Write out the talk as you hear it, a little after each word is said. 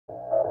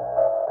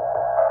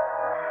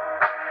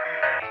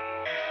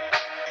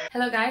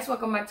Hello guys,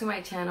 welcome back to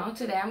my channel.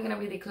 Today I'm gonna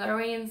be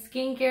decluttering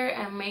skincare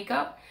and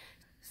makeup.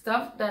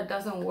 Stuff that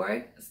doesn't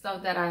work,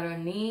 stuff that I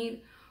don't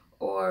need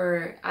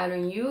or I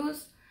don't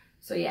use.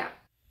 So yeah.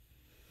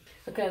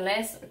 Okay,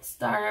 let's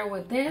start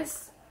with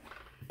this.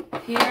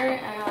 Here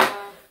I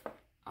have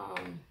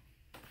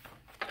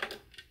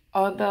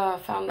all the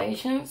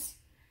foundations.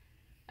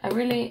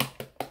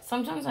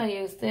 Sometimes I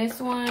use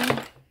this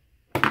one.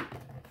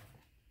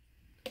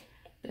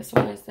 This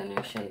one is the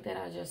new shade that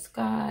I just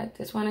got.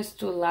 This one is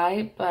too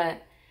light,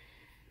 but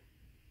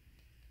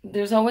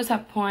there's always a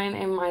point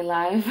in my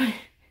life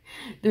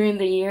during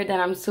the year that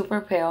I'm super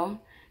pale.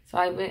 So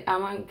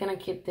I'm gonna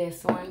keep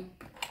this one.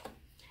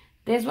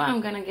 This one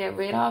I'm gonna get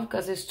rid of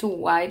because it's too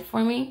white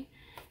for me.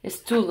 It's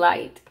too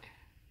light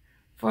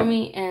for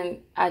me, and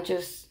I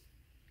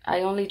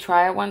only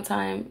tried it one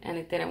time and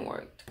it didn't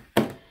work.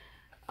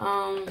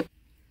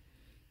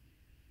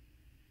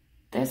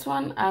 This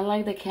one, I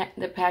like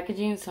the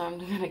packaging, so I'm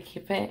gonna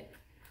keep it,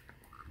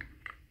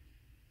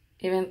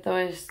 even though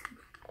it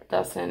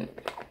doesn't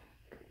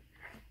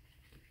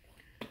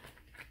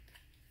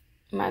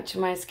match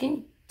my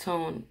skin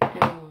tone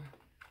anymore.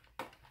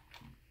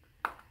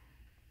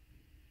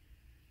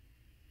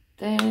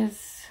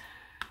 This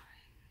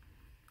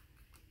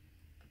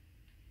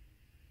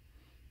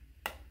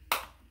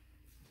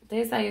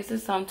I use it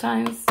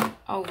sometimes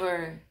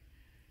over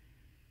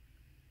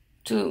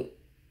to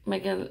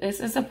make it.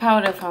 It's a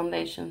powder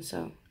foundation,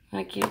 so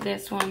I keep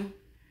this one.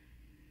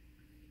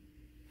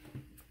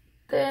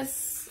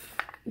 This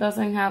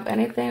doesn't have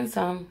anything,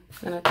 so I'm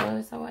gonna throw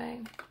this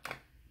away.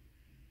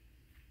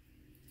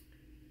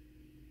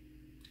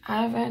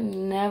 I've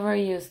never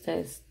used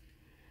this.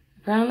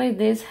 Apparently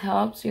this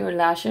helps your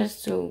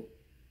lashes to,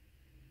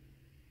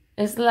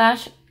 it's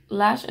lash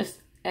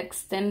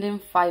extending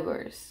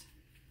fibers.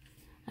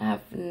 I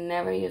have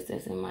never used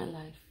this in my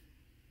life.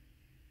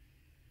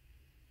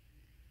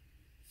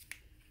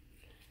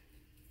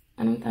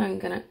 I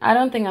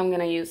don't think I'm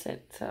gonna use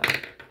it. So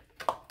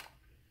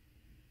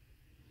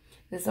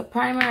this is a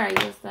primer. I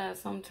use that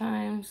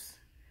sometimes,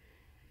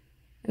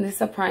 and this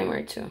is a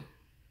primer too.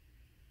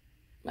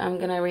 I'm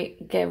gonna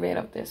get rid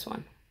of this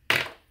one.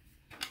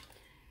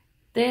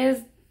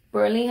 This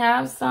barely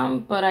have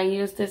some, but I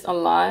use this a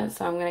lot,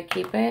 so I'm gonna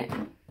keep it.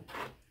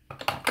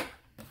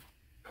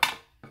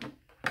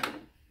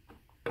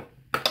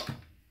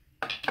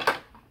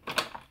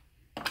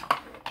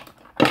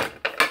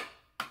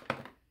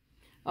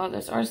 Oh,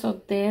 there's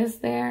also this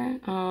there.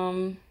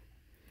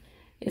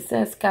 It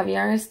says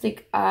Caviar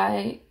Stick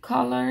Eye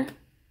Color.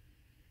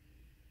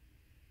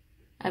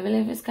 I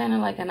believe it's kind of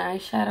like an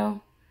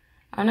eyeshadow.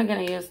 I'm not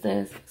gonna use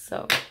this,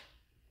 so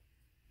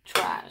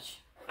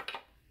trash.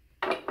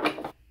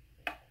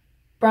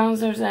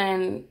 Bronzers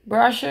and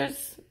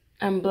brushes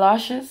and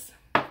blushes.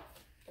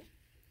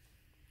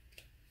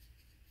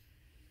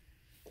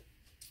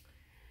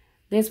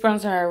 This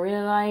bronzer I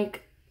really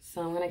like,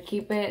 so I'm gonna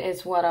keep it.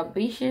 It's What Up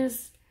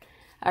Beaches.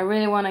 I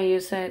really want to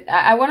use it.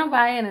 I want to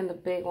buy it in the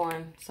big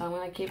one, so I'm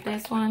gonna keep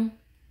this one,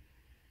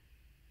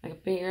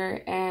 like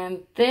bigger. And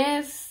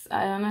this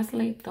I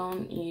honestly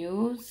don't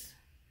use,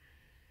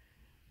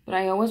 but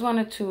I always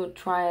wanted to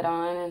try it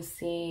on and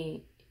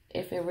see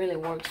if it really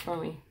works for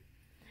me.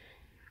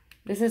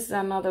 This is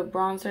another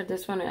bronzer.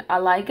 This one, I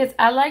like it.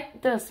 I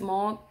like the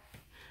small,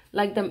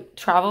 like the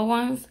travel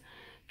ones,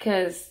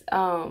 because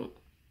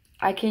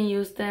I can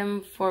use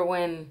them for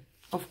when,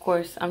 of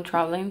course, I'm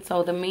traveling.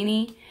 So the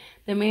minis,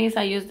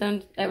 I use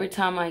them every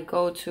time I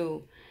go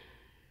to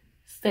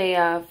stay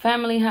at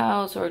family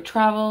house or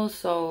travel.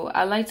 So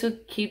I like to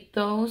keep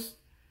those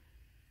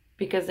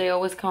because they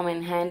always come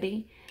in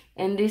handy.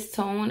 And this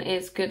tone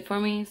is good for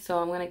me, so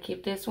I'm gonna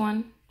keep this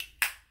one.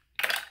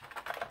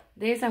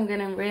 This I'm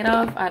getting rid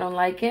of. I don't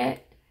like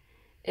it.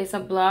 It's a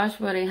blush,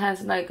 but it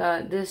has like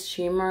this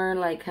shimmer,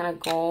 like kind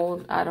of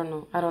gold. I don't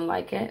know. I don't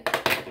like it.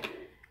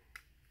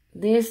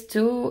 These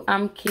two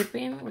I'm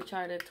keeping, which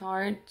are the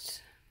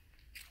Tarts.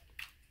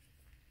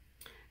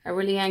 I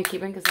really am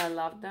keeping because I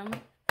love them.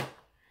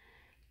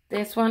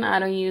 This one I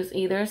don't use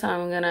either, so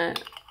I'm gonna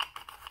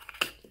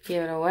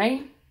give it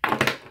away.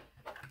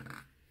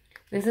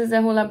 This is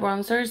the Hula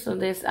bronzer. So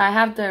this, I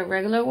have the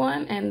regular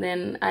one, and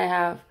then I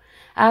have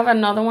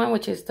another one,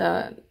 which is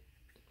the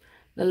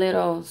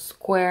little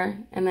square,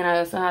 and then I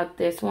also have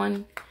this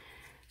one.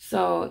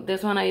 So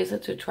this one I use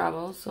it to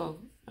travel, so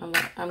I'm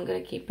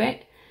gonna keep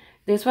it.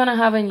 This one I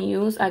haven't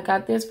used. I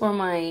got this for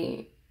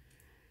my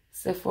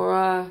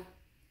Sephora,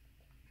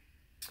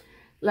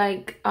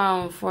 like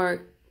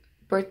for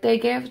birthday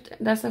gift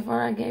that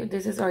Sephora gave.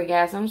 This is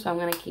Orgasm, so I'm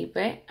gonna keep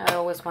it. I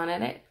always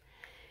wanted it.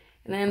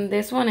 And then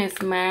this one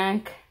is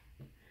MAC.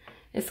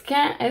 It's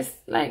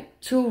like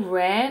too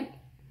red,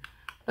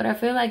 but I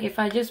feel like if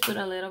I just put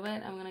a little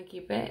bit, I'm gonna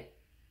keep it.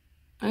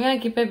 I'm gonna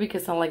keep it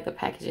because I like the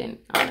packaging,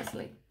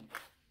 honestly.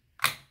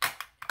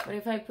 But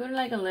if I put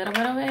like a little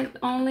bit of it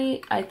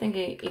only, I think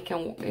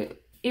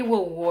it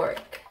will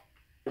work.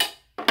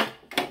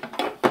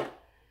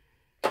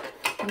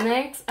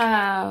 Next, I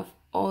have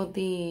all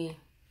the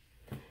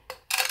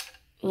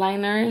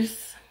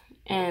liners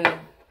and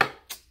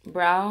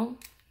brow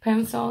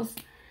pencils.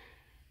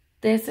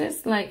 This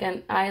is like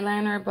an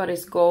eyeliner, but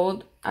it's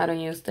gold. I don't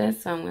use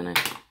this, so I'm gonna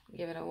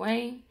give it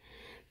away.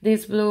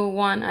 This blue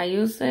one, I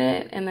use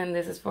it, and then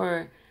this is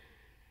for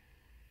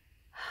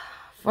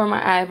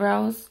my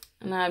eyebrows,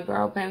 an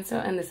eyebrow pencil,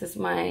 and this is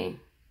my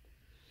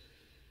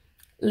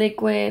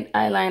liquid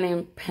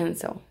eyelining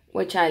pencil,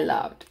 which I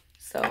loved.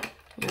 So I'm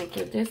gonna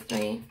keep these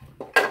 3.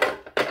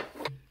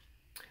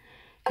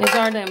 These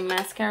are the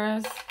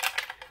mascaras.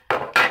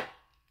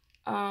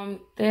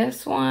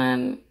 This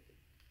one,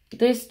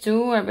 these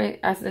 2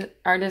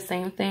 are the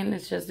same thing.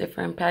 It's just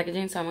different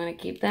packaging, so I'm gonna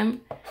keep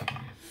them.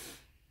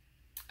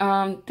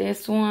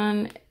 This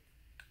one,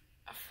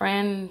 a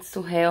friend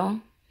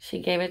Suhail, she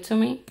gave it to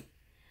me.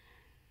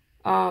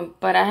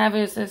 But I have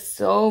used it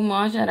so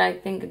much that I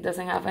think it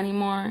doesn't have any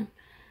more.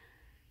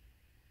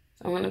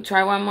 So I'm gonna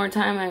try one more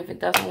time, and if it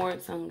doesn't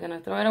work, so I'm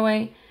gonna throw it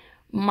away.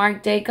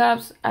 Marc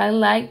Jacobs, I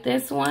like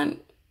this one,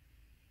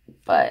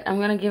 but I'm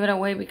gonna give it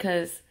away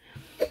because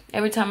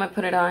every time I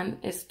put it on,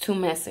 it's too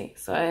messy.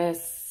 So it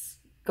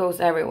goes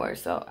everywhere,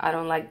 so I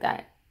don't like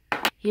that.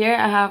 Here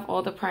I have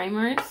all the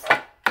primers.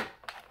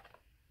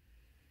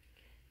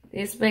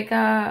 This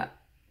Becca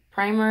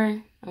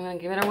primer, I'm gonna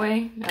give it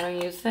away. I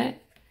don't use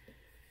it.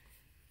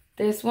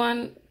 This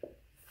one,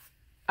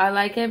 I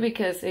like it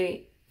because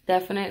it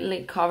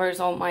definitely covers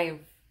all my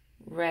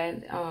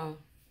reddish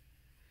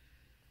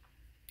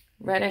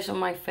on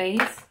my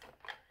face.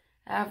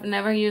 I've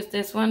never used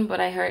this one, but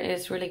I heard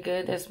it's really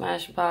good, the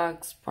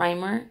Smashbox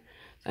primer.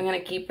 So I'm gonna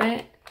keep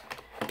it.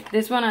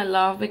 This one I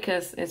love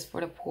because it's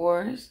for the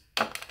pores.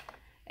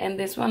 And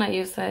this one I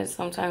use it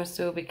sometimes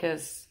too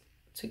because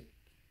to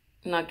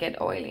not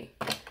get oily.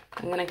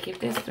 I'm gonna keep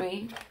these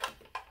 3.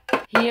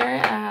 Here I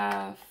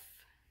have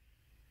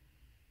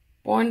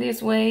Born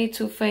This Way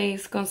Too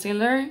Faced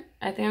concealer.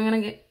 I think I'm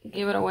gonna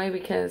give it away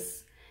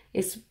because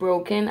it's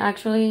broken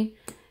actually.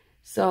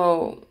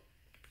 So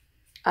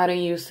I don't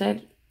use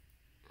it.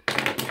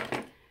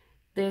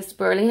 This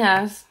Burley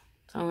has,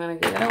 so I'm gonna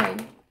give it away.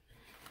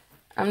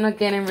 I'm not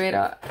getting rid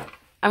of.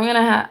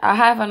 I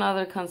have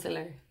another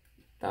concealer.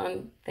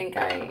 Don't think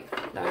I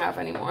don't have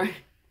any more.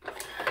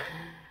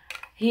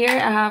 Here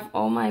I have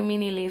all my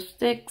mini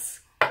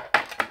lipsticks.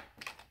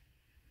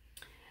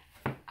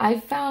 I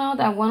found out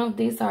that one of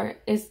these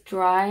is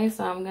dry,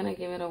 so I'm gonna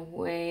give it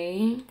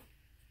away.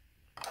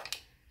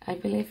 I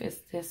believe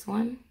it's this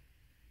one.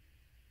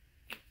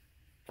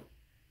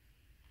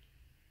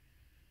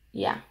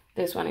 Yeah,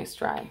 this one is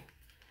dry.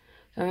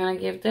 So I'm gonna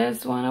give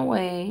this one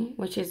away,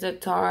 which is a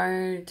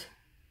Tarte.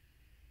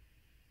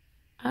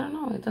 I don't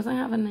know, it doesn't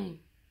have a name,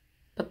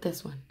 but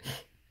this one.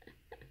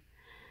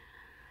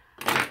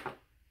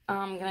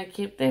 I'm gonna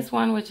keep this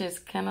one, which is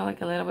kind of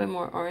like a little bit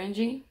more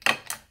orangey.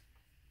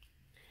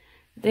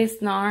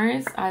 These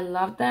NARS, I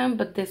love them,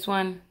 but this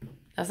one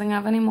doesn't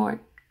have any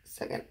more,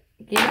 so I'm gonna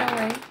give it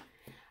away.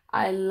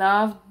 I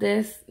love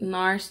this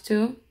NARS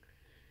too.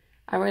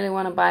 I really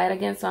want to buy it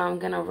again, so I'm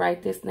gonna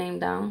write this name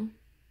down.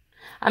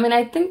 I mean,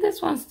 I think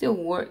this one still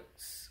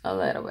works a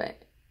little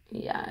bit.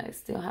 Yeah, I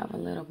still have a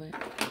little bit.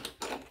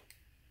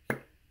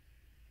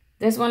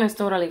 This one is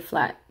totally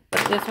flat,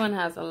 but this one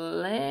has a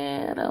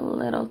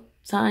little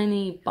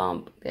tiny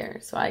bump there,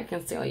 so I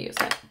can still use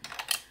it.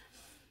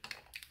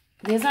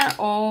 These are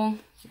all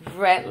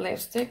red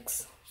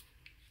lipsticks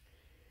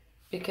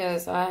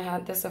because I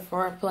had the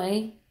Sephora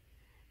Play,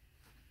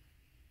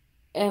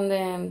 and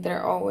then they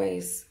were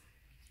always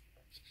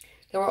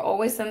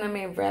sending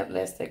me red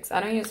lipsticks.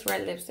 I don't use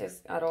red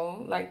lipsticks at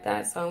all like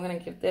that, so I'm gonna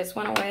give this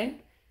one away.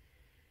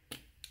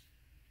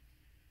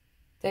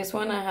 This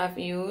one I have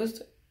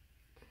used.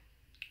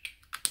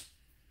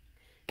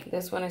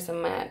 This one is a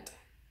matte.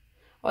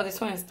 Oh,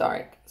 this one is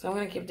dark, so I'm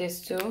gonna keep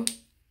this too.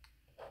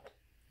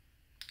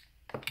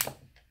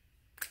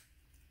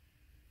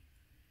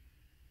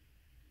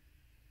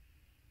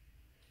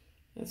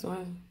 This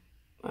one,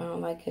 I don't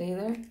like it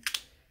either.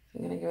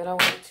 I'm gonna give it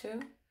away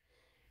too.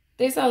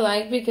 This I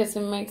like because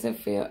it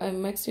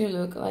makes you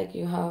look like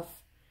you have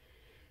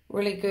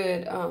really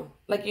good,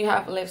 like you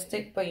have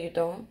lipstick, but you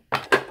don't.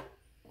 I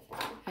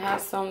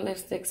have some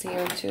lipsticks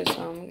here too,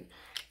 so I'm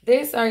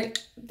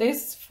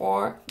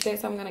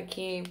gonna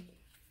keep.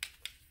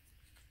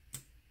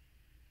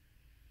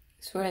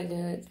 It's really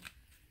good.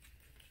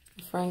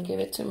 A friend gave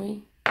it to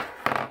me.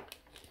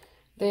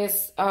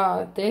 This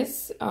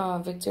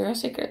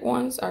Victoria's Secret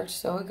ones are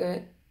so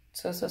good.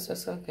 So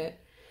good.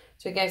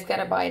 So you guys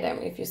gotta buy them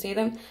if you see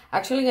them.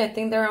 Actually, I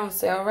think they're on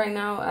sale right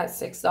now at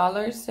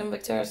 $6 in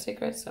Victoria's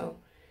Secret. So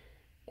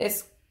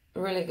it's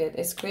really good.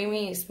 It's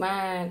creamy, it's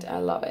matte. I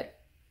love it.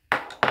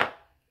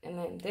 And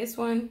then this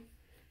one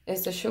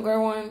is the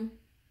sugar one.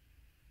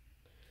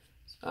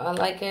 So I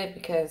like it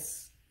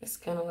because it's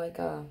kind of like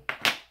a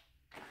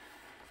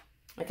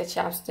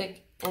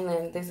chapstick. And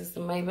then this is the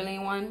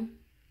Maybelline one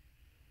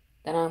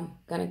that I'm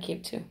gonna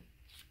keep too.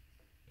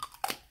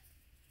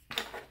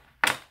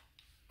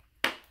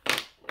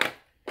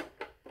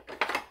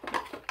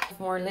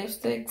 More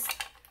lipsticks.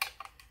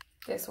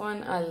 This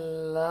one I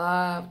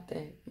loved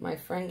it. My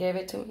friend gave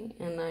it to me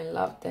and I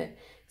loved it.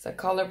 It's a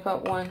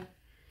ColourPop one.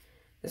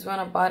 This one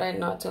I bought it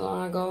not too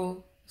long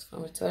ago. It's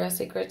from Victoria's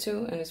Secret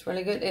too, and it's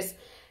really good. It's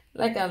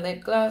like a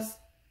lip gloss.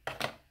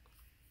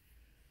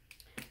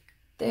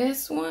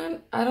 This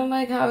one, I don't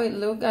like how it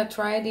looked. I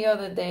tried the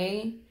other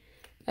day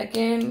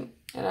again,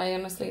 and I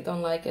honestly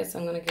don't like it, so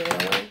I'm gonna give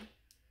it away.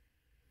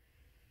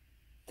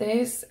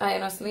 This, I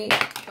honestly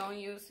don't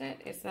use it.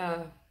 It's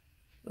a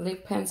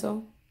lip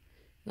pencil.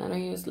 And I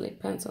don't use lip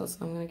pencils,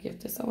 so I'm gonna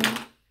give this away.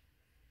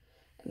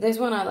 This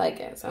one I like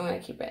it, so I'm gonna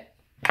keep it.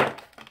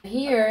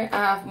 Here I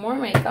have more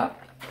makeup.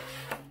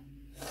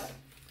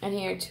 And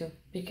here too,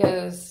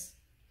 because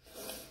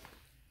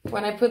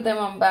when I put them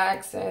on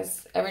bags,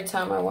 as every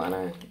time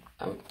I'm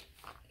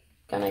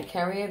gonna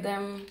carry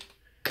them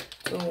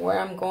to where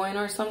I'm going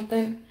or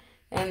something.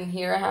 And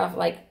here I have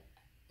like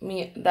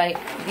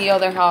the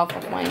other half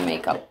of my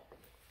makeup.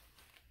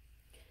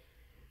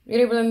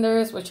 Beauty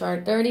blenders, which are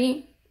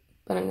dirty,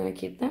 but I'm gonna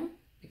keep them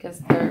because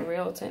they're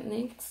real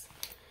techniques.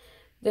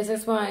 This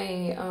is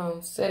my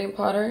setting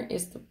powder.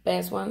 It's the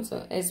best one,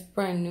 so it's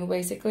brand new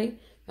basically.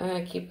 I'm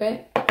gonna keep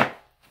it.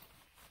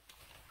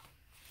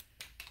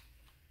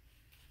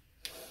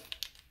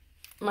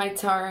 My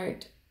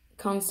Tarte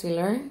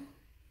concealer.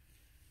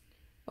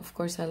 Of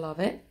course, I love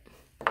it.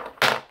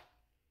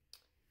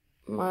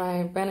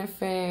 My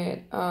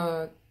Benefit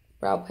brow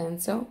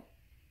pencil.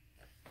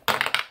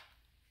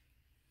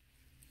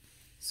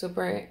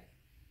 Super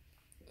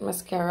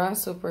mascara,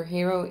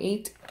 Superhero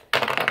Eat.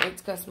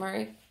 It's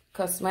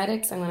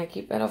cosmetics. I'm gonna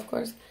keep it, of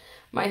course.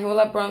 My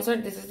Hoola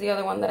bronzer. This is the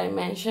other one that I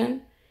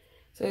mentioned.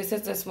 So this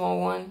is the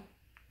small one.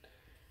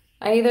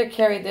 I either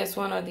carry this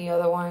one or the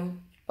other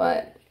one,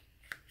 but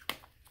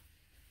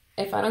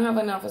if I don't have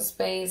enough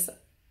space,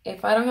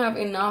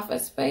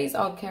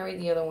 I'll carry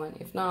the other one.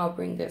 If not, I'll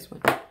bring this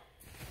one.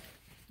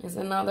 It's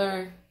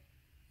another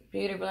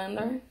beauty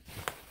blender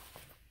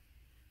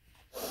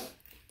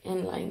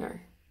and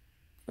liner,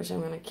 which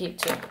I'm gonna keep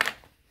too.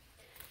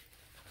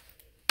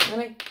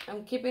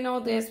 I'm keeping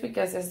all this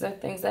because it's the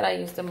things that I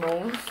use the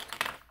most.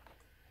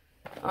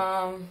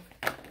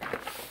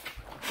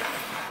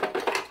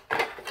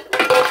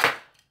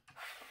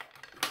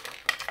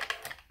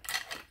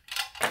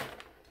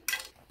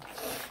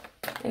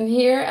 And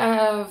here I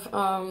have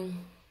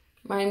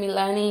my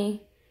Milani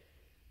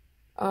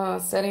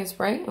setting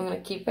spray. I'm gonna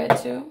keep it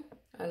too.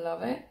 I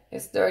love it.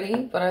 It's dirty,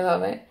 but I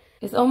love it.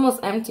 It's almost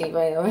empty,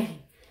 by the way.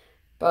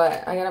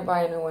 But I gotta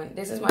buy a new one.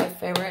 This is my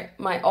favorite,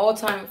 my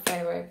all-time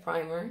favorite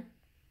primer.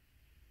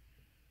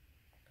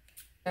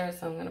 So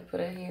I'm gonna put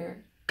it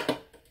here.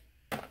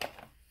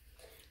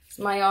 It's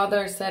my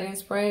other setting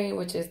spray,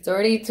 which is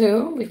dirty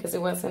too, because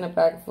it was in a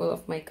bag full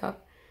of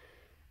makeup.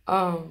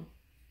 I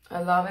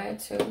love it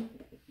too.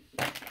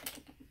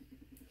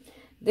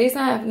 This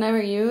I have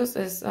never used.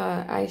 Is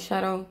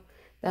eyeshadow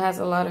that has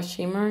a lot of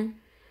shimmer.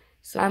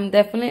 So I'm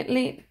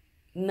definitely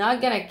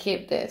not gonna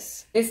keep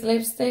this. This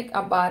lipstick,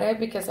 I bought it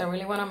because I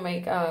really want to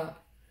make a...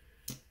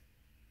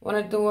 I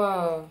want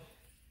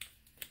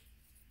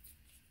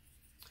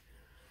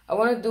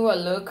to do a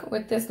look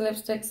with this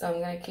lipstick, so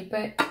I'm gonna keep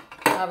it.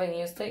 I haven't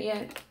used it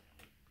yet.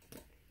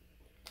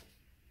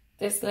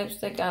 This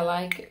lipstick, I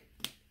like it,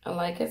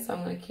 so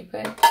I'm gonna keep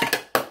it.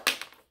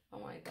 Oh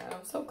my god,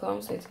 I'm so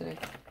clumsy today.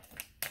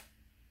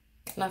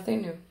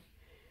 Nothing new.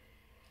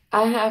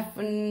 I have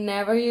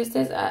never used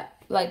this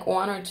like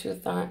one or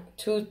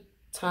two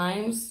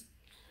times.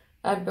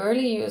 I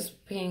barely use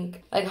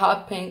pink, like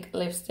hot pink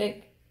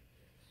lipstick.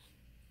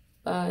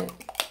 But I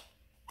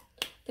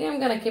think I'm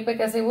gonna keep it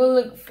because it will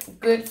look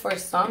good for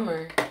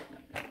summer.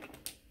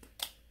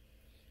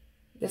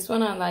 This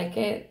one I like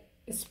it.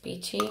 It's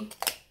peachy.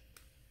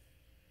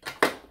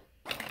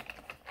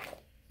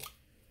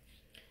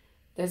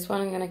 This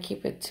one I'm gonna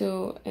keep it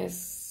too.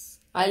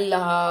 I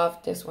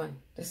love this one.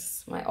 This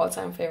is my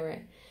all-time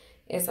favorite.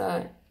 It's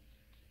a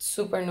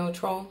super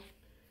neutral.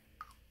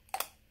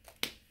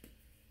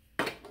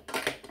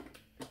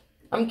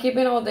 I'm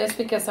keeping all this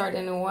because they're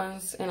the new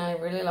ones and I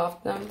really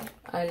love them.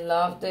 I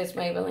love this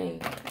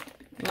Maybelline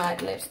matte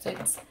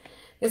lipsticks.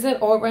 This is an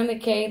Urban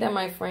Decay that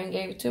my friend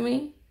gave to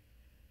me.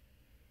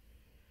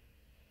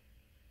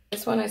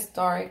 This one is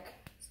dark,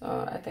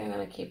 so I think I'm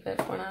gonna keep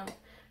it for now.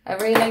 I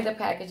really like the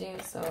packaging,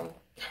 so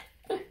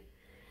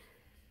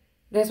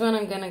this one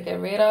I'm gonna get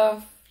rid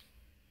of.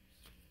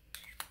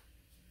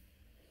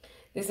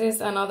 This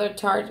is another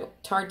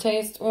Tarte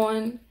Taste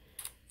one,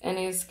 and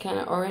it's kind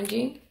of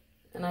orangey,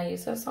 and I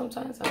use it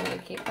sometimes. I'm gonna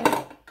keep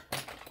it.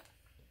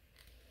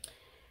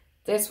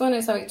 This one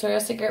is a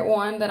Victoria's Secret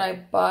one that I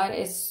bought.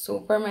 It's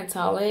super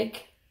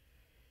metallic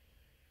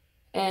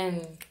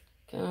and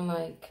kind of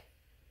like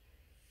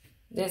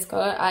this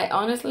color. I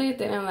honestly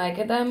didn't like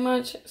it that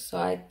much, so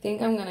I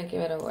think I'm gonna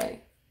give it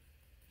away.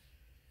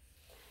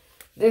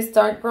 This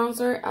dark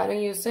bronzer, I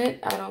don't use it.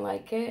 I don't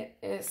like it.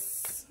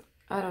 It's,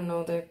 I don't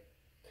know,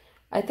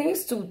 I think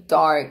it's too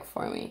dark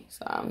for me,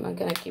 so I'm not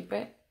gonna keep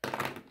it.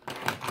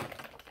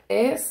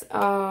 This,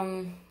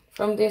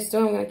 from this two,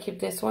 I'm gonna keep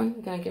this one.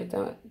 I'm gonna give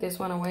this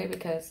one away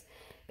because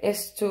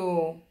it's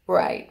too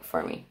bright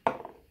for me.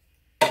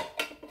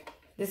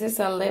 This is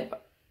a lip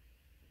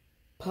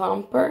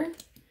plumper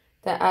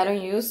that I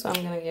don't use, so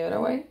I'm gonna give it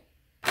away.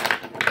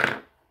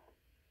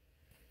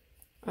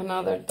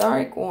 Another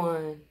dark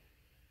one.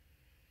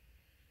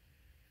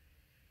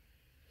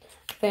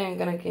 Then I'm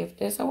gonna give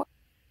this away.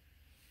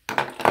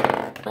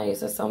 I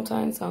use it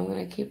sometimes, so I'm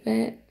gonna keep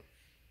it.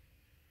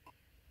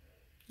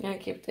 I'm gonna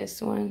keep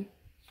this one.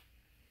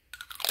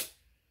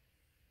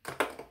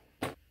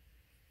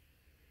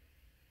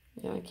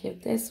 I'm gonna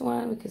keep this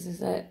one because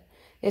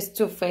it's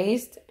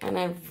two-faced, and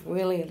I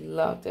really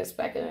love this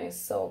packaging. It's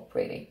so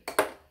pretty.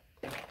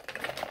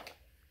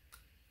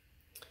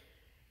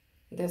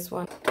 This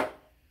one.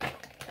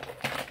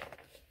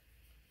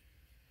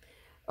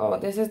 Oh,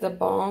 this is the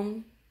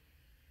balm.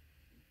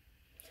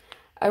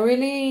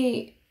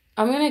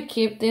 I'm gonna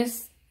keep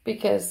this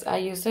because I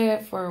use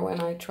it for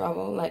when I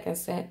travel. Like I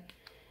said,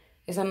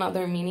 it's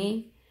another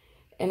mini,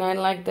 and I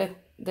like the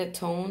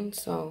tone,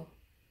 so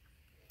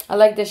I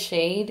like the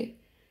shade,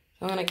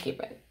 so I'm gonna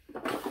keep it.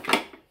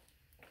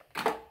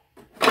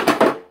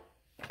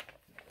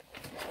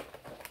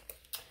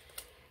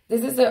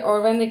 This is the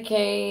Urban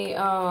Decay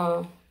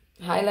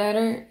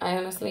highlighter. I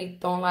honestly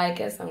don't like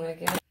it, so I'm gonna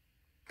give it.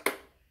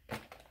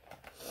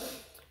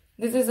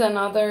 This is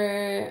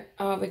another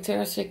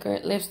Victoria's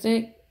Secret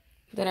lipstick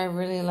that I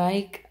really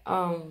like.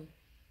 I'm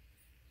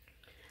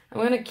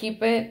gonna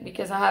keep it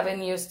because I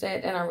haven't used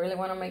it and I really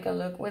want to make a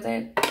look with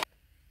it.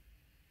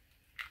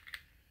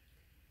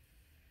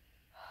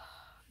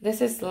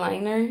 This is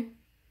liner,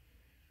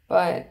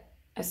 but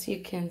as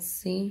you can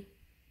see,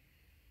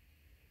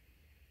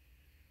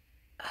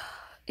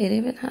 it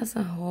even has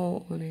a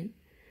hole on it.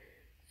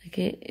 Like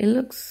it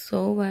looks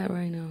so bad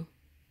right now.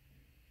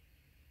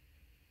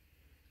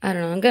 I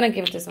don't know. I'm gonna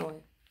give this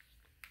away.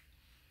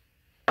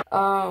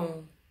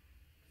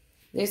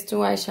 These two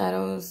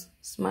eyeshadows,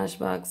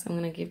 Smashbox, I'm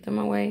gonna give them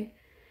away.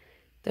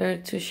 They're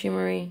too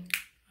shimmery.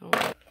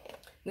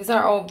 These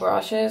are all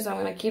brushes. I'm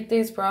gonna keep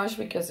this brush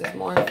because it's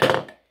more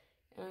fun.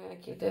 And I'm gonna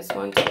keep this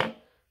one too.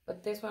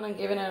 But this one I'm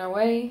giving it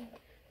away.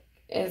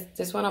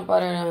 This one I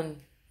bought it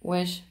on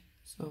Wish,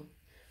 so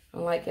I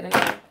don't like it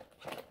anymore.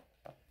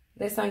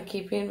 This I'm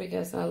keeping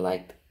because I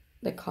like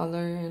the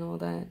color and all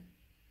that.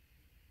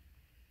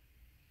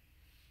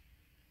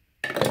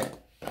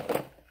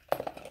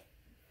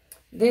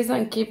 This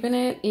I'm keeping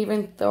it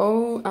even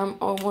though I'm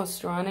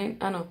almost running.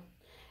 I know.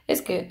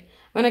 It's good.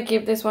 I'm gonna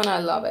keep this one. I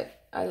love it.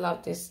 I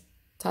love this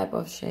type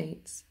of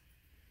shades.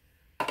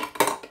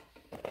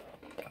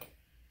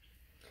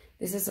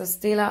 This is a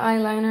Stila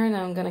eyeliner and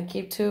I'm gonna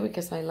keep two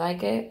because I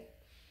like it.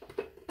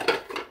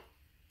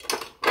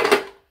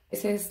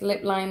 This is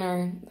lip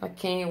liner that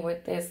came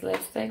with this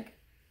lipstick.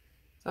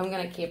 So I'm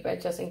gonna keep it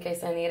just in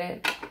case I need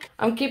it.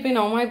 I'm keeping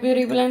all my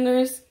beauty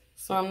blenders,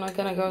 so I'm not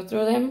gonna go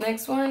through them.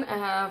 Next one, I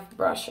have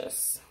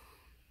brushes.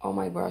 All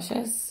my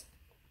brushes.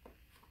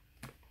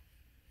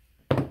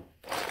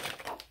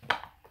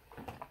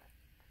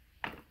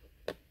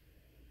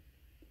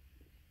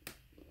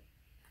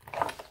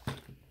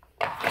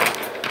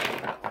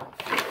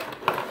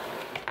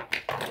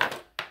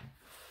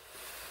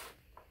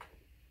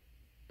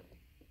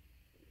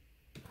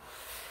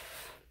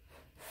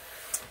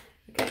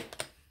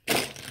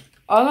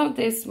 All of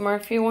these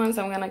Murphy ones,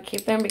 I'm gonna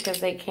keep them because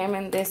they came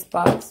in this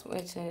box,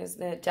 which is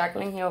the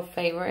Jaclyn Hill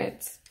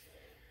favorites.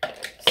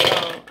 So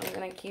I'm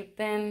gonna keep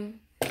them.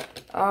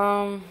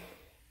 Gonna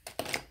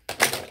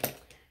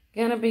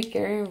be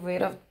getting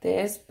rid of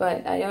this,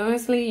 but I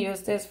honestly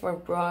use this for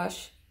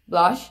blush,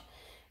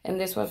 and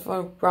this was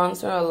for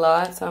bronzer a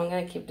lot, so I'm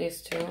gonna keep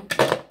these two.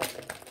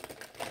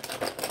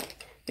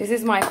 This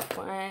is my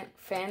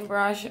fan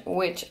brush,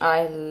 which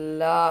I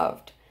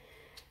loved.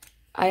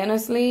 I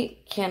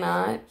honestly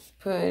cannot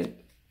put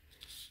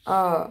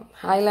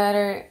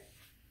highlighter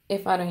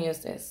if I don't use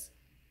this.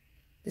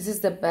 This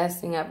is the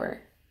best thing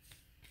ever.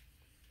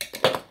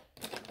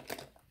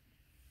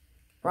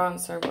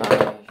 Bronzer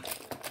brush. I'm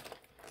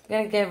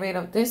gonna get rid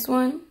of this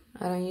one.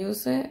 I don't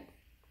use it.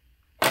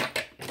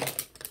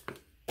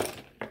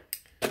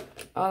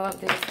 All of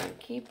this I'm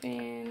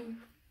keeping.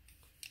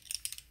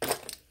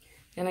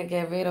 Gonna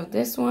get rid of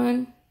this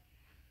one.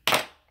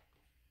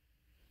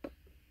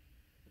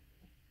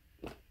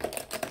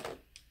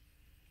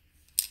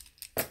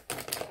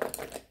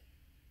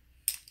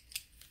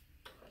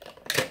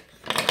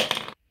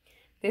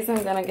 This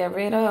I'm gonna get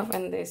rid of,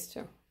 and this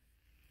too.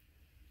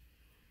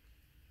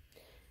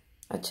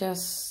 I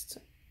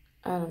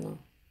don't know.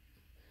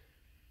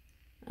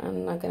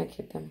 I'm not gonna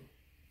keep them.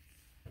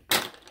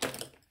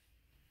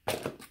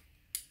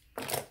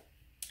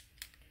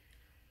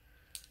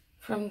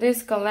 From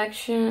this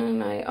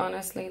collection, I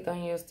honestly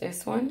don't use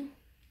this one.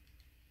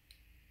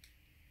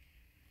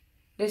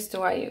 These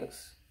two I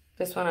use.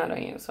 This one I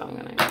don't use, so I'm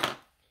gonna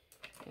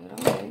give it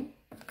away.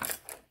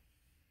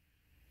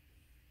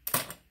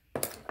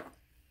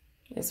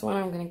 This one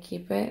I'm gonna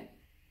keep it.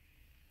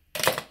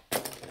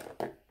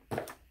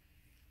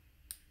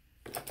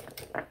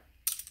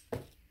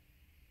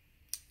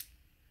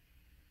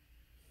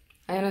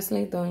 I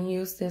honestly don't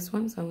use this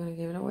one, so I'm gonna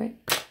give it away.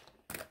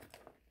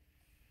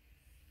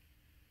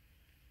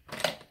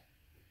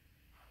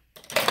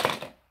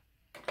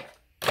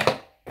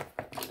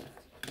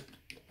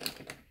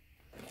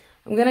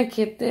 I'm gonna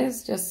keep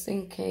this just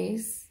in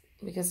case,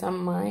 because I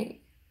want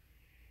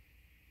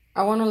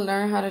to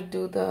learn how to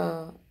do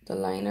the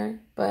liner,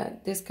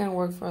 but this can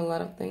work for a lot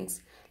of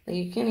things. Like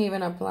you can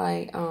even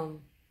apply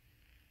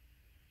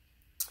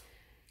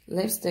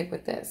lipstick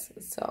with this.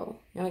 So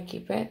I'm gonna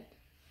keep it.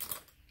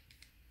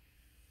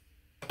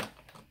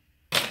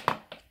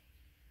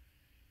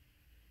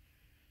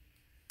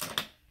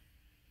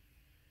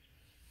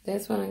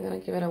 This one I'm gonna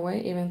give it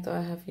away, even though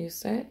I have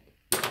used it.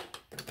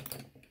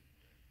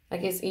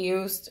 Like it's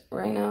used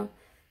right now.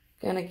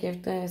 Gonna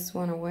give this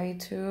one away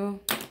too.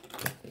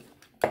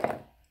 Gonna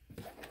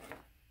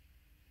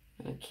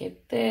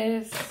keep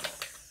this.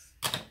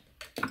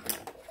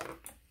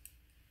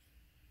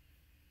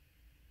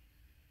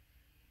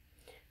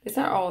 These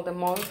are all the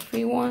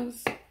Morphe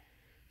ones.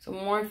 So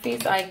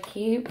Morphe's I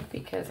keep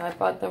because I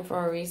bought them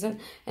for a reason.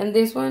 And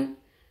this one,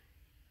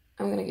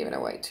 I'm gonna give it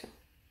away too.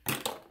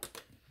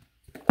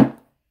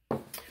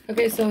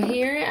 Okay, so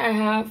here I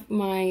have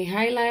my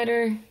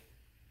highlighter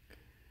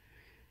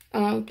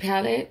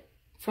palette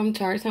from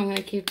Tarte. So I'm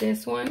gonna keep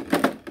this one.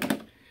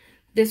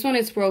 This one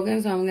is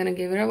broken, so I'm gonna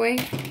give it away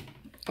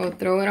or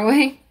throw it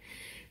away.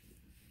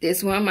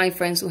 This one, my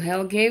friend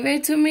Suhel gave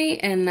it to me,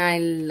 and I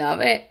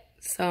love it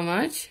so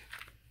much.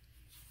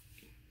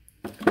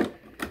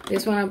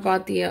 This one I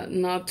bought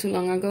not too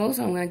long ago,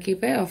 so I'm gonna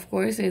keep it. Of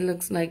course, it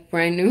looks like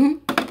brand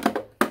new.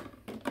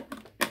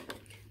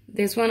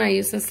 This one I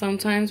use it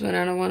sometimes when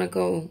I don't want to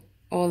go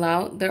all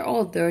out. They're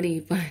all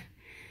dirty, but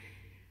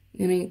I'm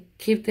gonna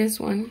keep this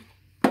one.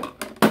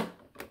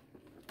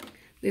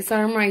 These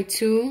are my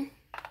 2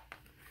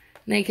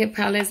 naked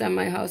palettes that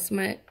my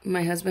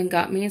husband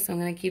got me, so I'm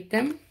gonna keep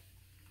them.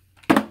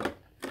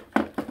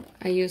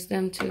 I use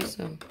them too.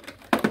 So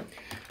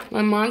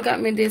my mom got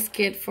me this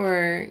kit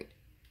for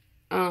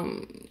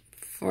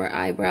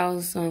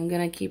eyebrows, so I'm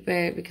gonna keep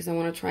it because I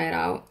want to try it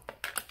out.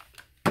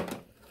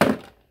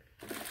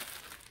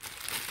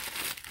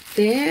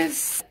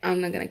 This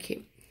I'm not gonna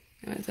keep.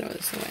 I'm gonna throw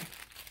this away.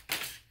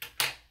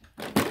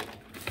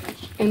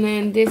 And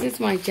then this is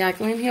my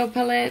Jaclyn Hill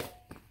palette.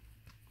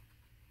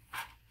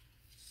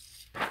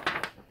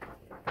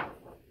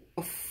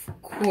 Of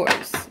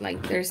course,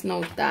 like there's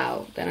no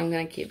doubt that I'm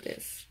gonna keep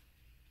this.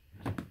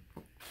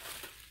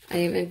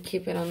 I even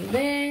keep it on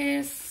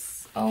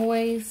this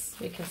always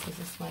because this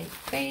is my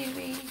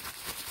baby.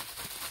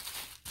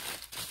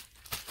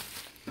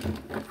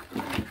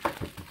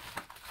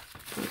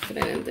 Put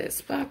it in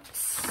this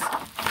box.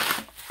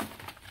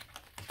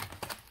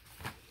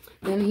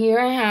 Then here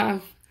I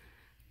have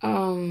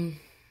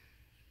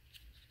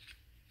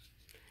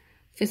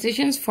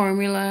Physicians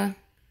Formula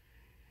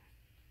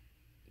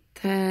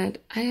that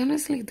I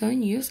honestly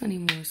don't use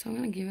anymore, so I'm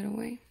gonna give it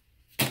away.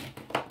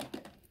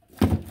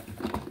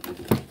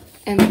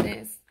 And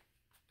this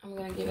I'm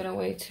gonna give it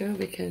away too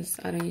because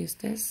I don't use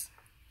this.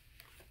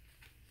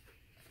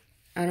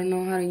 I don't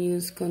know how to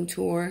use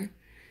contour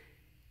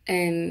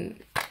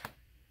and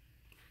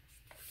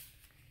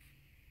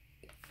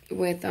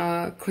with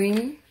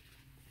cream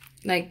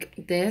like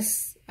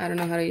this. I don't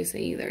know how to use it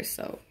either.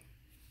 So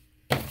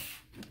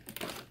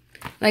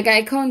like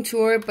I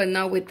contour, but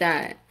not with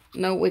that,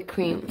 not with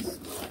creams.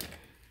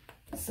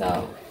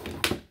 So,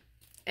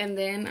 and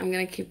then I'm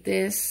gonna keep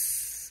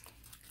this,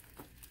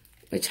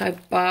 which I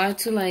bought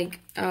to like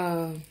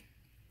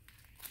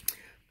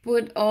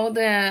put all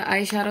the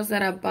eyeshadows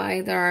that I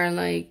buy that are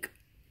like,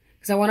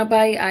 because I want to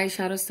buy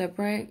eyeshadows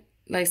separate,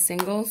 like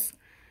singles,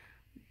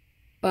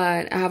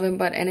 but I haven't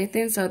bought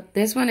anything. So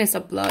this one is a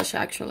blush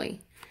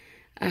actually.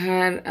 I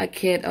had a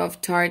kit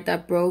of Tarte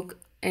that broke,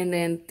 and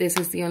then this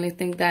is the only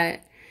thing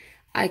that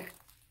I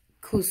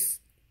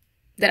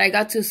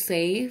got to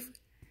save.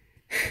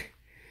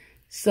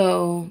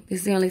 So this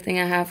is the only thing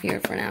I have here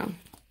for now.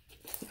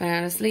 I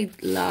honestly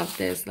love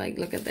this. Like,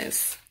 look at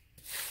this.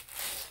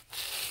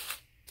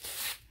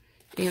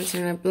 You can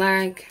turn it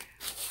black.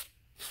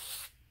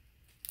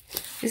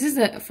 This is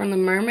from the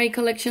mermaid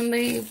collection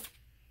they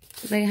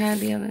had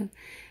the other.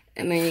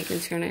 And then you can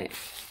turn it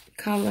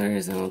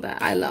colors and all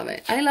that. I love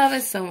it. I love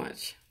it so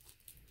much.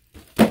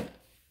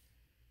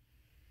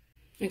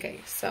 Okay,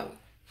 so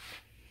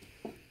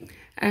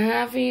I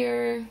have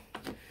here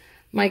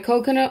my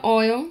coconut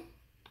oil,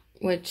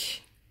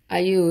 which I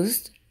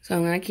used, so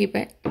I'm gonna keep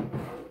it.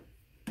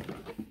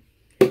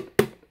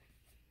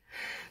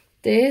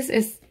 This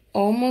is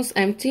almost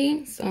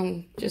empty, so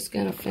I'm just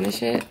gonna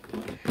finish it.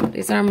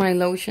 These are my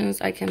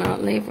lotions. I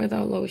cannot live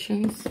without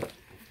lotions.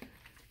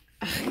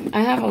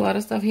 I have a lot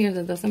of stuff here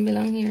that doesn't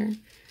belong here.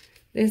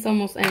 This is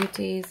almost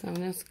empty, so I'm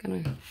just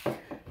gonna...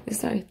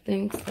 These are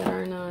things that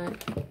are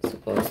not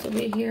supposed to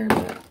be here,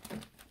 but...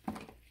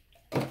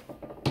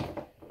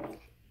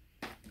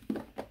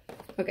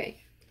 Okay,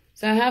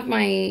 so I have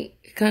my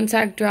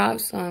contact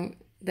drops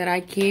that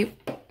I keep.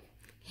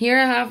 Here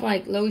I have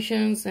like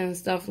lotions and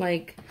stuff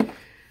like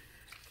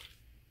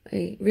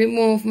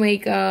remove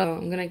makeup.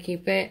 I'm gonna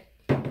keep it.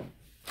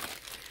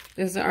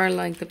 These are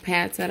like the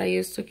pads that I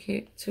used to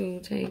clean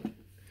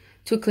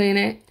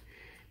it.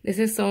 This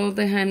is Sol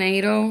de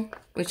Janeiro,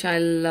 which I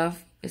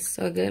love It's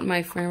so good.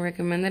 My friend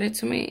recommended it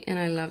to me and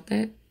I loved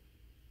it.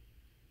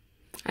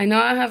 I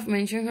know I have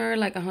mentioned her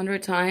like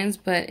 100 times,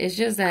 but it's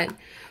just that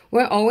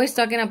we're always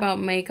talking about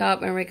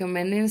makeup and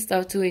recommending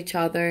stuff to each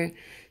other.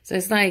 So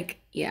it's like,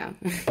 yeah.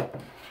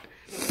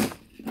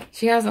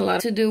 She has a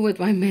lot to do with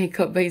my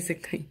makeup,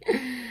 basically.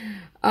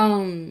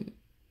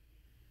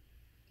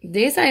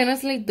 This, I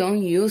honestly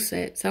don't use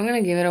it, so I'm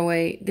gonna give it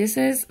away. This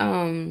is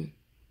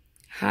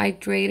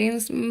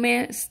hydrating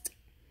mist.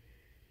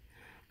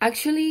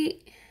 Actually,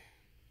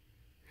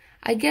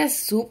 I guess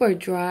super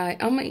dry.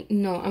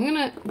 No, I'm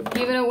gonna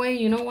give it away.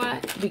 You know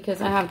what?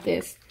 Because I have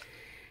this.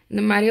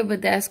 The Mario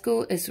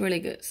Badescu is really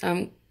good.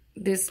 So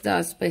this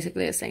does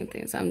basically the same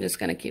thing. So I'm just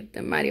gonna keep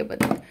the Mario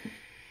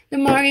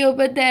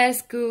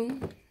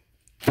Badescu.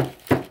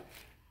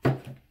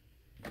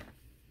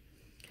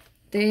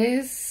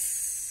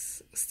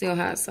 This still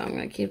has, so I'm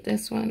gonna keep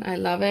this one. I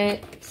love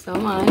it so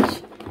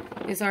much.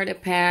 These are the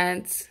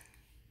pads.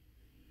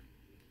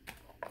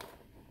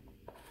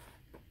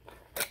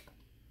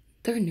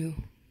 They're new.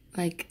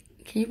 Like,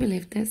 can you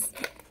believe this?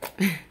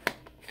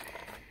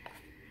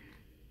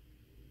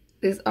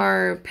 These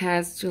are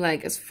pads to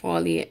like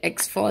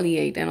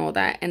exfoliate and all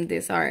that. And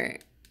this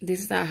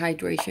is a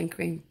hydration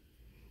cream.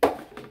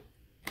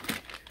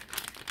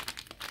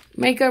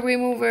 Makeup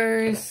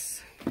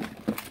removers.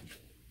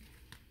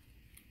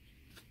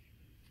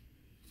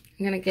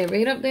 I'm gonna get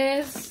rid of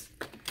this.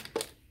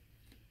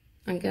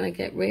 I'm gonna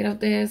get rid of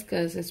this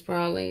because it's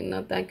probably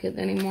not that good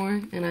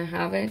anymore. And I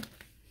have it.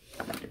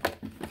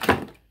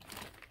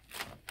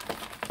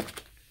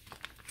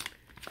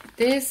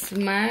 This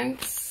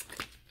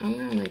mask, I'm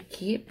gonna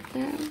keep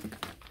them.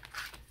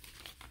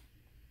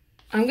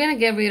 I'm gonna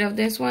get rid of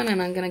this one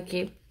and I'm gonna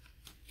get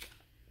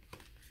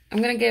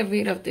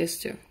rid of this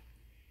too.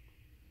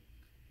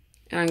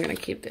 And I'm gonna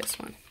keep this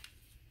one.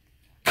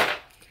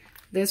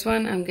 This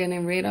one I'm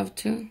getting rid of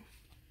too.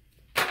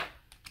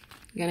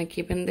 I'm gonna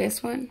keep in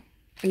this one.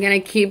 I'm gonna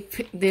keep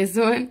this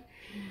one.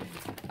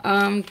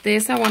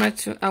 This I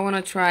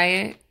wanna try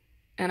it.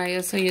 And I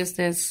also use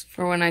this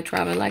for when I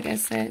travel, like I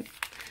said.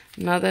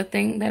 Another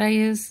thing that I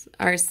use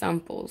are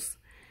samples.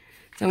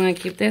 So I'm going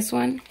to keep this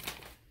one.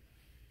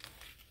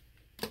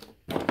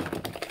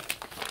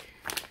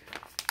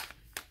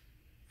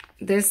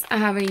 This I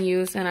haven't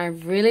used and I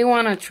really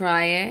want to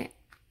try it.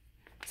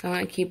 So I'm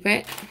going to keep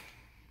it.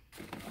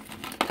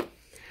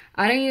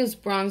 I don't use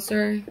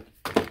bronzer.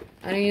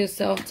 I don't use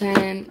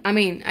self-tan. I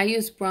mean, I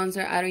use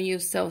bronzer. I don't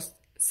use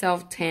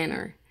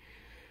self-tanner.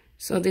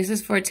 So this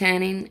is for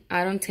tanning.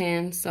 I don't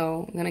tan,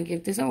 so I'm going to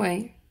give this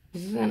away.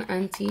 This is an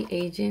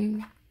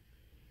anti-aging.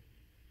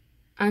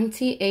 I'm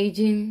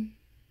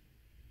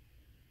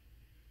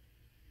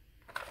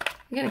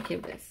gonna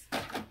keep this.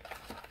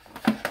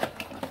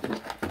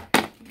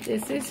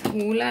 This is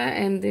Hula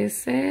and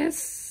this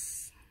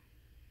is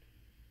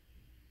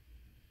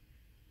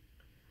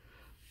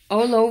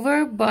all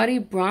over body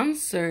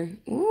bronzer.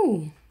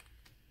 Ooh.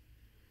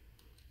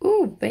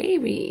 Ooh,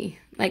 baby.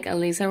 Like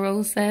Elisa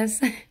Rose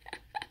says. I'm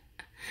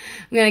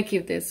gonna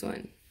keep this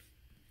one.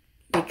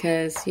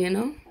 Because, you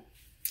know,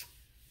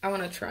 I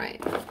want to try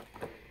it.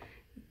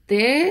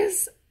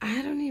 This,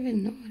 I don't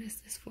even know what is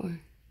this for.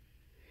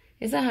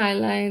 It's a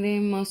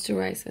highlighting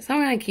moisturizer. So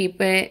I'm going to keep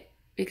it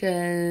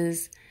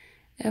because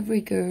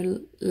every girl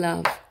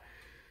loves,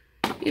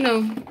 you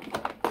know,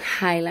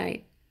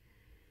 highlight.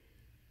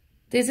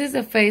 This is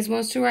a face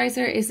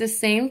moisturizer. It's the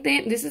same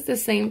thing. This is the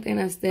same thing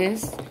as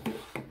this.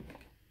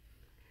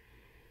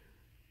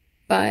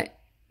 But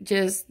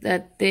just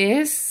that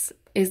this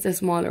is the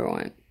smaller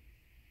one.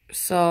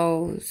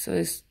 So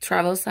it's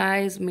travel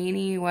size,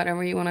 mini,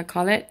 whatever you want to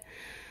call it.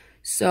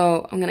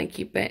 So I'm going to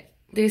keep it.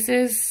 This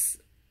is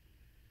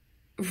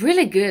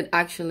really good,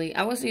 actually.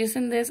 I was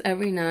using this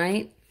every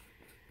night.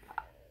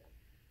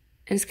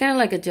 And it's kind of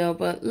like a gel,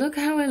 but look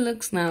how it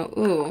looks now.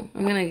 Ooh,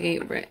 I'm going to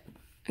get rid.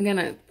 I'm going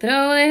to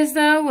throw this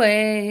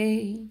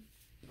away.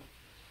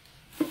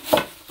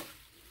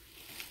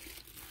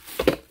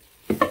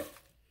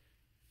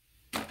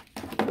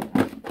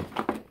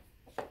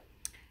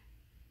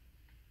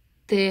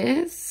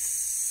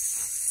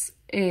 This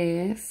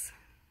is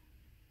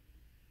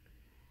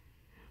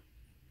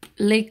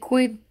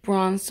liquid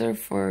bronzer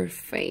for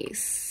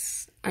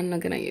face. I'm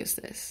not gonna use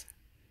this.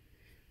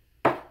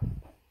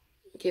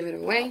 Give it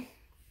away.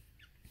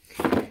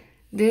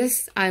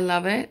 This, I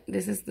love it.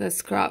 This is the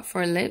scrub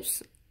for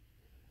lips.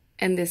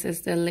 And this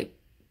is the lip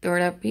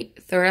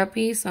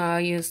therapy, so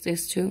I'll use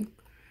this too.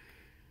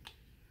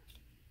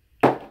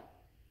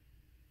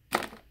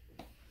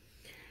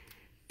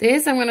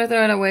 This, I'm going to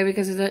throw it away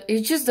because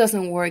it just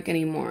doesn't work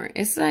anymore.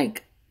 It's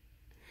like,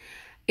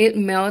 it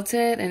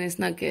melted and it's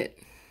not good.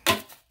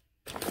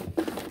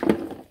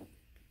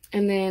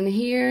 And then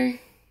here,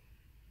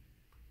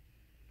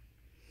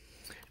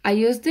 I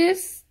used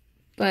this,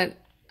 but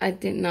I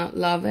did not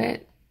love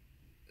it.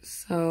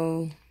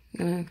 So,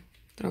 I'm going to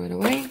throw it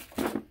away.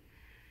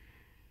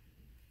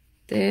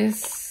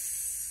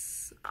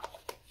 This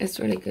is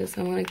really good,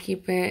 so I'm going to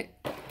keep it.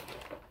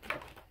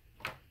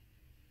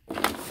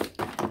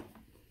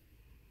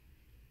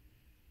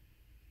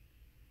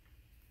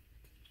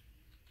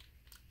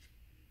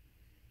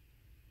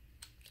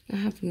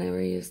 I've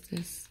never used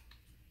this.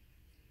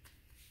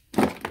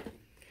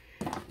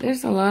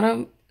 There's a lot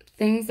of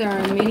things that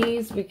are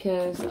minis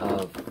because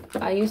of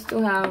I used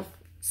to have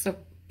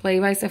Play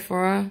by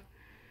Sephora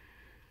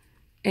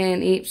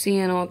and Itsme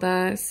and all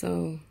that.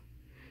 So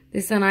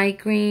this is an eye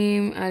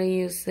cream. I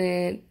use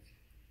it.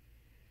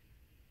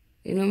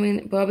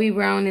 Bobbi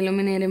Brown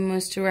Illuminating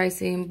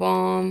Moisturizing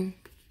Balm.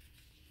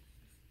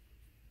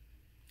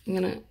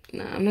 I'm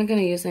not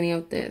gonna use any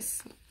of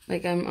this.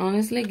 Like, I'm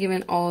honestly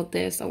giving all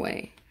this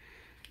away.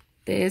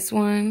 This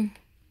one,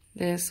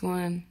 this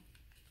one,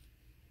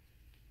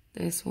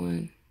 this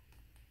one,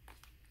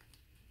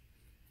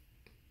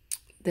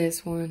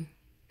 this one,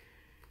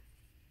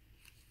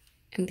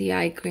 and the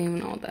eye cream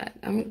and all that.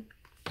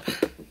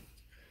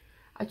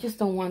 I just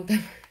don't want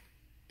them.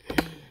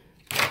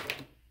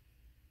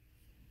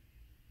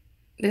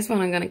 This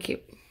one I'm gonna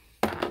keep.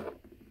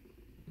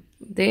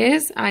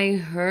 This I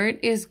heard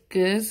is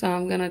good, so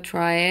I'm gonna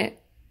try it.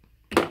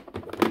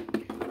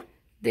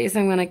 This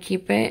I'm gonna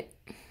keep it.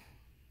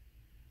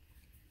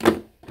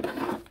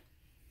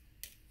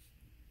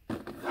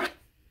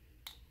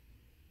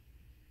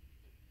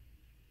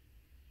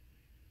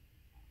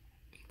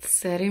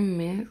 Setting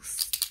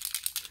mix.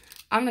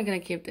 I'm not gonna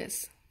keep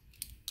this.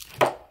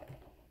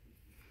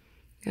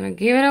 Gonna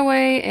give it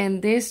away,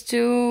 and this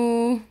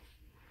too.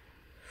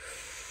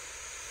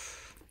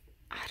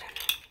 I don't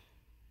know.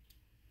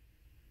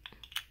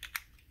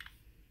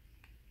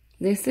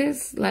 This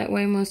is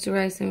lightweight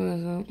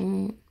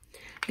moisturizing.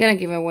 Gonna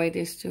give away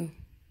this too.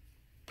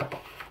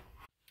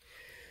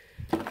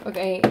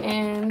 Okay,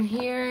 and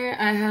here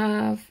I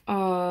have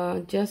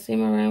Just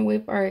Cimarron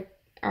Whip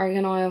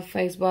Argan Oil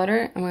Face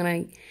Butter. I'm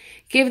gonna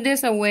give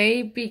this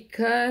away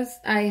because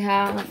I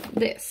have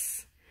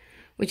this,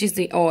 which is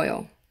the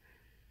oil.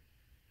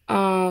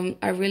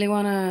 I really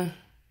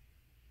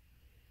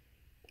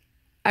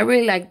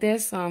like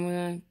this, so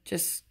I'm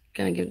just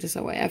gonna give this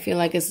away. I feel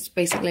like it's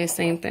basically the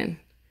same thing.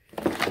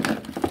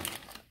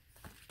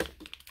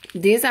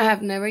 These I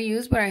have never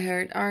used, but I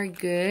heard are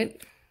good.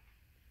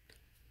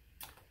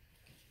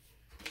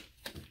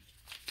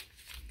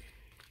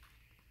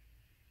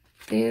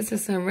 This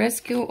is a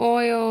rescue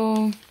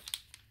oil,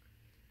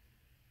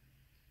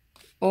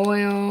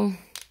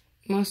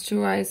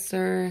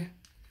 moisturizer.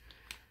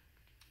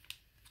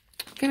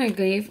 I'm gonna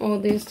give all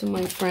this to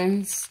my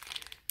friends.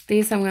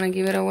 This I'm gonna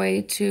give it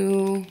away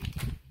to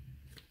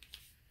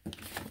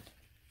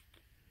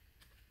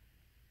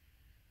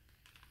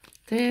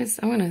this.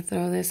 I'm gonna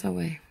throw this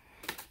away.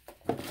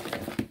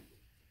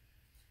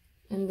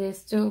 And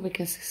this too,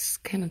 because it's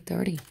kind of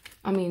dirty.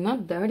 I mean,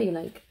 not dirty,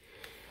 like,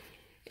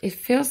 it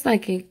feels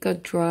like it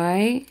got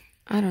dry.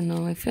 I don't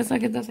know. It feels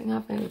like it doesn't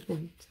have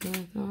anything. So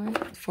it's all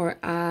right. For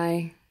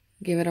eye,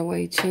 give it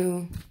away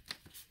too.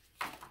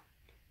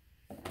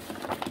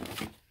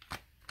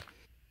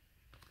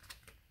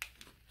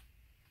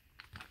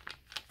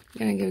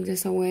 Gonna give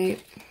this away.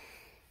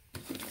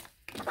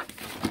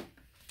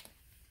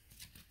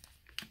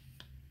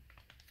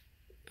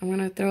 I'm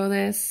gonna throw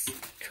this.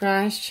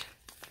 Trash.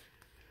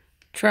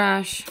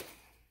 Trash.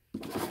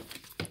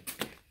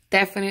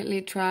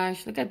 Definitely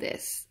trash. Look at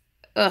this.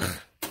 Ugh.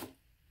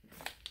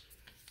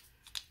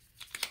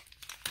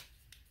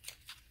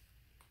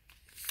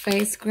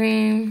 Face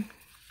cream,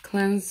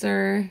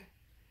 cleanser,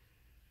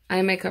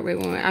 eye makeup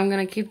remover. I'm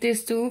gonna keep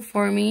these two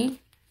for me.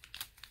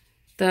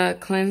 The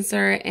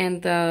cleanser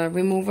and the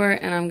remover,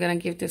 and I'm gonna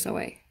give this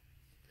away.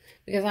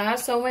 Because I have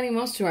so many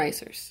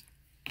moisturizers.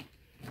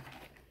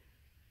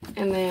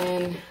 And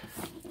then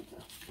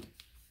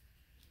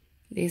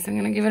these I'm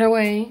gonna give it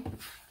away.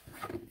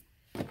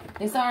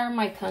 These are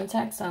my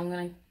contacts, so I'm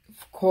gonna,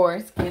 of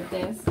course, give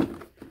this.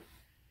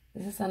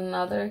 This is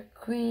another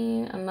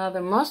cream,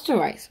 another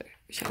moisturizer,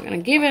 which I'm gonna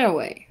give it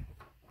away.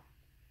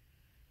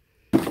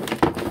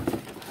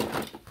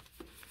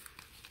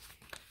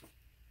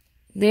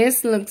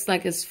 This looks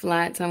like it's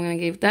flat, so I'm gonna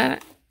give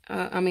that,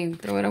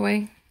 throw it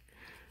away.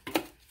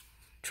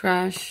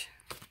 Trash,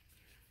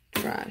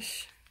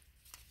 trash.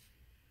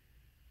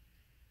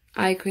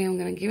 Eye cream, I'm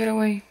gonna give it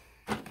away.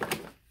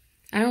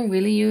 I don't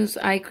really use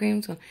eye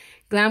cream, so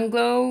Glam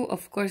Glow,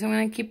 of course, I'm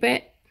gonna keep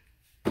it.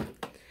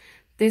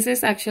 This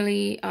is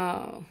actually,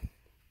 what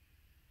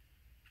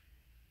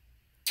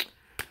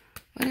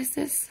is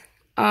this?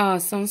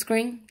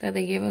 Sunscreen that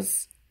they gave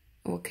us,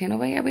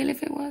 Volcano, I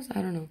believe it was.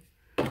 I don't know.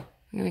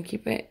 I'm gonna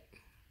keep it.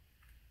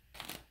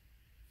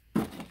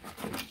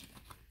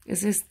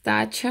 This is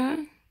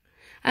Tatcha.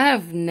 I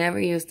have never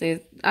used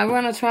it. I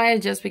wanna try it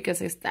just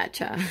because it's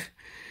Tatcha.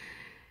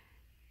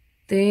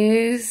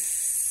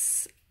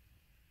 This,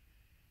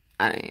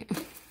 I'm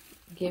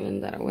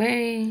giving that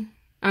away.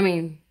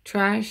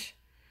 Trash.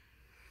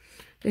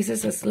 This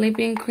is a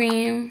sleeping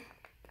cream.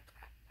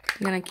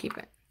 I'm gonna keep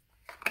it.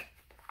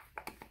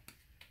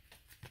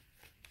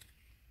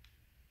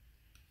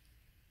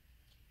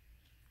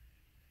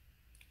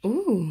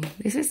 Ooh,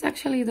 this is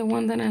actually the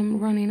one that I'm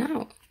running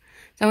out.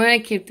 So I'm gonna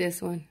keep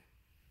this one.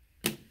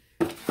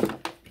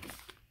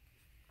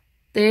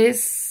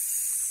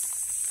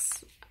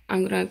 This,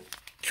 I'm gonna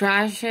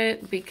trash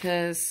it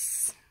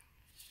because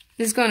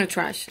It's going to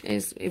trash.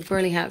 It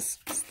barely has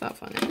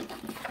stuff on it.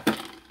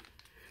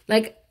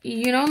 Like,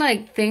 you know,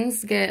 like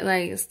things get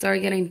like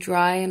start getting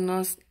dry and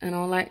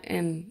all that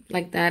and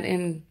like that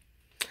in,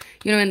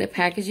 you know, in the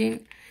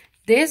packaging.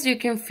 This you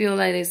can feel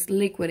like it's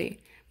liquidy,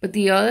 but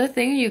the other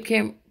thing you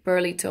can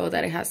barely tell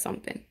that it has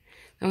something.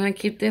 I'm gonna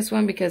keep this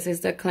one because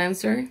it's the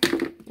cleanser,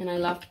 and I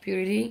love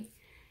Purity.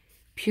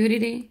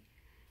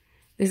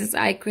 This is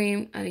eye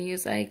cream. I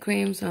use eye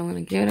cream, so I'm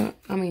gonna get it.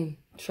 I mean,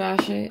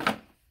 trash it.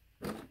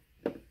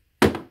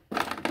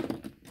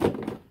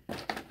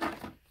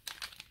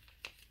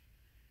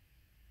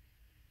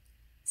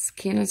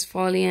 Skin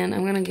exfoliant.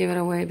 I'm gonna give it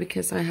away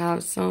because I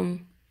have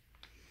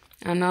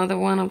another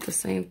one of the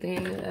same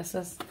thing that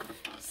says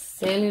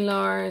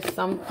cellular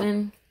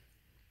something.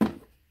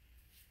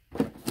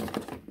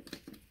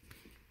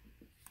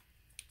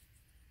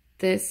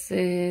 This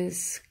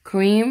is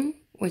cream,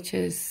 which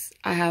is,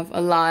 I have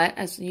a lot,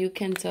 as you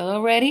can tell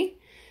already.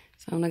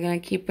 So I'm not gonna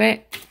keep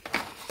it.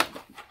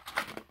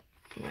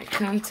 My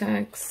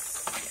contacts.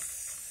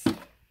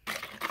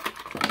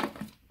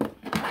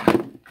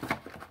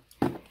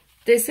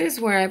 This is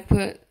where I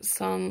put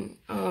some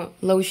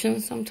lotion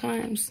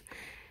sometimes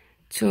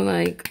to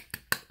like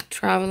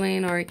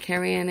traveling or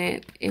carrying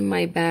it in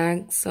my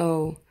bag.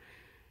 So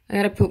I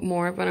gotta put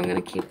more, but I'm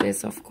gonna keep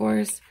this, of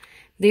course.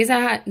 These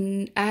I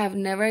have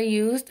never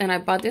used, and I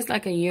bought this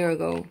like a year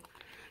ago.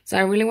 So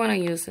I really want to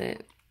use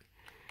it.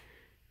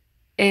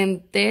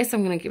 And this,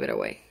 I'm going to give it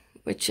away,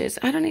 which is,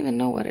 I don't even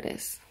know what it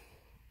is.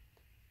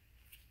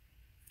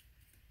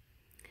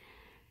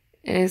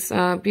 It's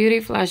a Beauty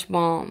Flash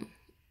Balm.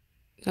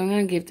 So I'm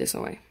going to give this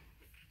away.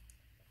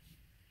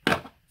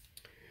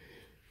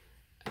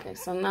 Okay,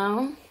 so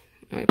now,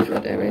 let me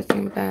put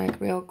everything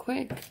back real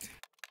quick.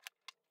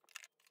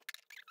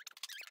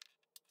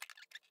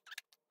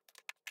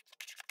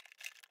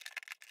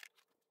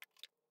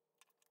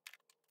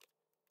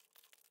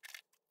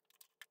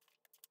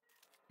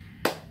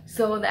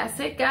 So that's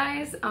it,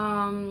 guys.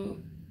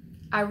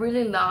 I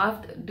really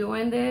loved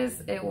doing this.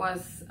 It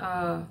was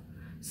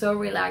so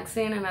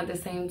relaxing, and at the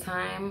same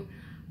time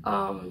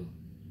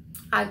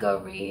I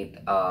got rid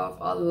of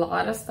a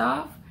lot of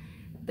stuff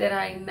that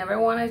I never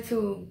wanted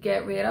to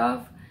get rid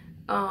of.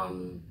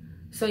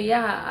 So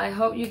yeah, I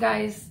hope you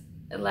guys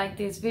like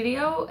this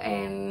video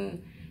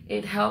and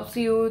it helps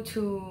you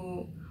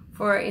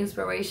for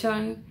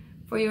inspiration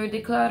for your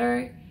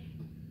declutter.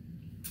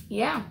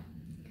 Yeah.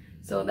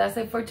 So that's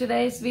it for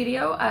today's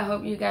video. I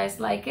hope you guys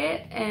like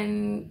it,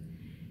 and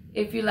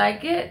if you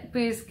like it,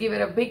 please give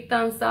it a big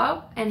thumbs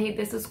up and hit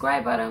the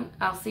subscribe button.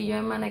 I'll see you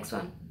in my next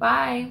one.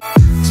 Bye.